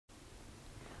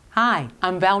Hi,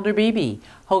 I'm Valder Beebe,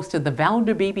 host of the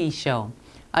Valder Beebe Show,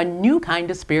 a new kind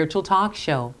of spiritual talk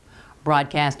show,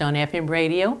 broadcast on FM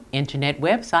radio, internet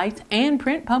websites, and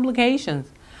print publications.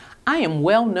 I am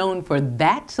well known for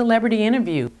That Celebrity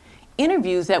Interview,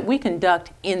 interviews that we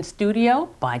conduct in studio,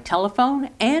 by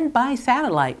telephone, and by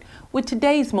satellite with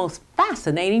today's most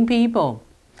fascinating people.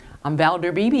 I'm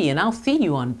Valder Beebe, and I'll see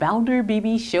you on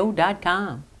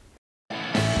ValderBeebeShow.com.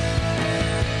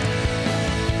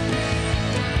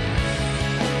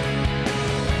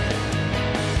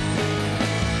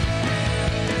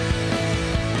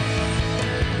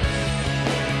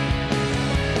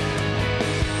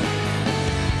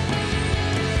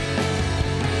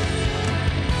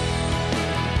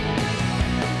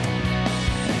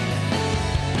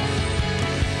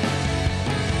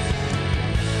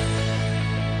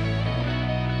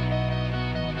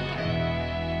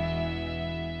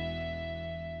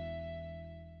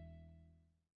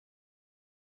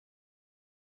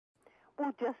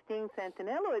 Well, Justine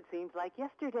Santaniello, it seems like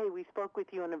yesterday we spoke with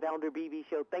you on the Valder Beebe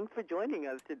Show. Thanks for joining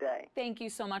us today. Thank you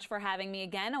so much for having me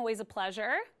again. Always a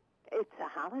pleasure. It's a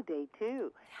holiday,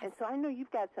 too. And so I know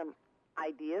you've got some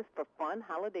ideas for fun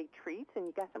holiday treats, and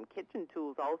you got some kitchen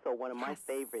tools also, one of my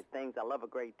favorite things. I love a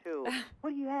great tool.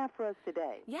 What do you have for us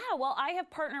today? Yeah, well, I have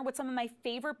partnered with some of my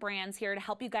favorite brands here to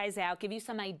help you guys out, give you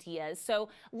some ideas. So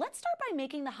let's start by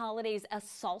making the holidays a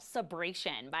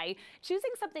salsa-bration by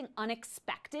choosing something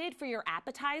unexpected for your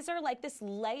appetizer, like this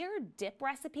layered dip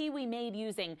recipe we made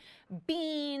using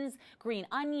beans, green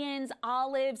onions,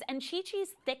 olives, and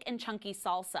Chi-Chi's thick and chunky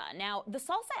salsa. Now, the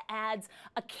salsa adds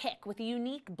a kick with a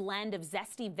unique blend of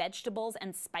zesty vegetables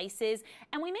and spices,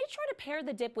 and we made sure to pair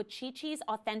the dip with Chi-Chi's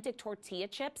authentic tortilla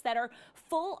chips that are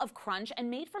full of crunch and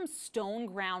made from stone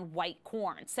ground white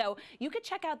corn. So you could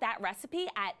check out that recipe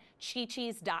at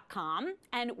chichis.com.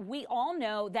 And we all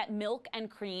know that milk and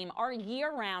cream are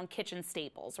year-round kitchen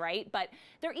staples, right? But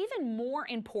they're even more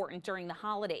important during the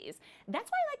holidays. That's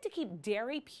why I like to keep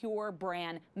Dairy Pure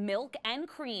brand milk and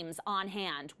creams on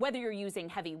hand, whether you're using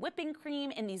heavy whipping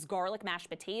cream in these garlic mashed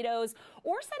potatoes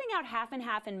or setting out half and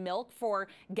half in milk for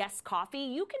guest coffee.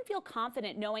 You can feel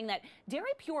confident knowing that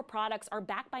Dairy Pure products are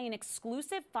backed by an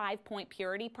exclusive 5-point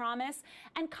purity promise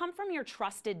and come from your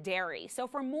trusted dairy. So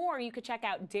for more, you could check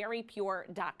out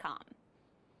dairypure.com.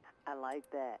 I like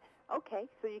that. Okay,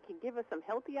 so you can give us some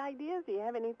healthy ideas. Do you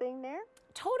have anything there?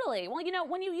 Totally. Well, you know,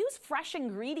 when you use fresh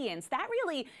ingredients, that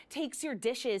really takes your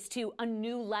dishes to a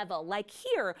new level. Like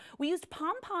here, we used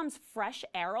Pom Pom's fresh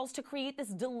arrows to create this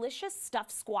delicious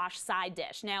stuffed squash side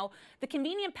dish. Now, the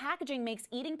convenient packaging makes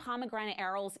eating pomegranate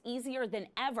arrows easier than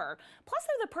ever. Plus,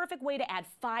 they're the perfect way to add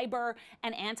fiber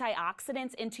and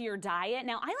antioxidants into your diet.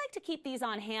 Now, I like to keep these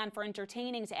on hand for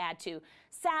entertaining to add to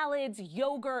salads,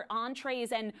 yogurt,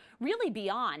 entrees, and really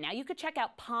beyond. Now, you could check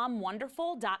out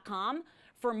PomWonderful.com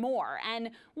for more. And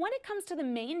when it comes to the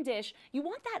main dish, you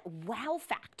want that wow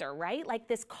factor, right? Like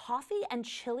this coffee and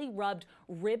chili rubbed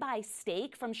ribeye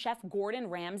steak from Chef Gordon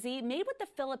Ramsay, made with the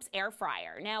Philips air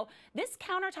fryer. Now, this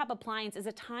countertop appliance is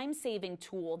a time-saving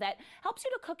tool that helps you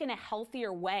to cook in a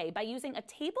healthier way by using a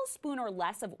tablespoon or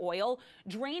less of oil,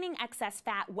 draining excess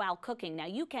fat while cooking. Now,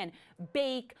 you can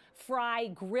bake, fry,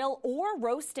 grill, or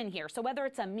roast in here. So whether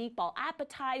it's a meatball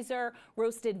appetizer,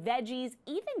 roasted veggies,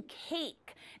 even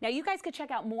cake. Now, you guys could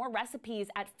check out more recipes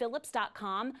at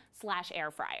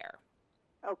philips.com/airfryer.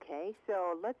 Okay,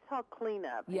 so let's talk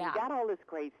cleanup. Yeah. You got all this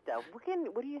great stuff. What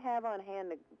do you have on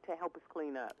hand to help us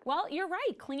clean up? Well, you're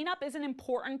right. Cleanup is an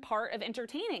important part of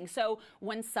entertaining. So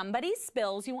when somebody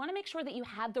spills, you want to make sure that you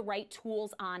have the right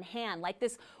tools on hand, like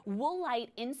this Woolite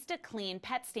Insta-Clean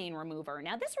Pet Stain Remover.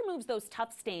 Now, this removes those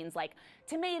tough stains like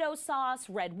tomato sauce,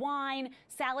 red wine,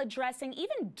 salad dressing,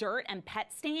 even dirt and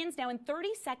pet stains. Now, in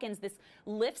 30 seconds, this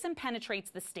lifts and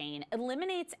penetrates the stain,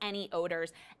 eliminates any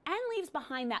odors, and leaves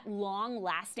behind that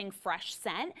long-lasting fresh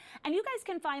scent. And you guys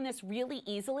can find this really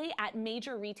easily at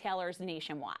major retailers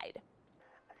nationwide.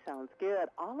 Sounds good.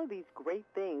 All of these great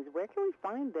things, where can we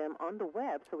find them on the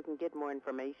web so we can get more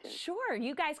information? Sure.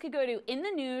 You guys could go to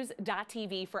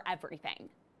inthenews.tv for everything.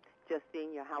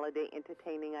 Justine, your holiday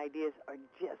entertaining ideas are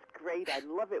just great. I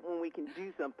love it when we can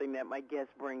do something that my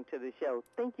guests bring to the show.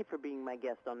 Thank you for being my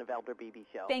guest on the Valder Beebe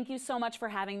Show. Thank you so much for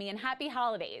having me, and happy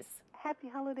holidays. Happy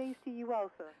holidays to you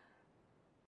also.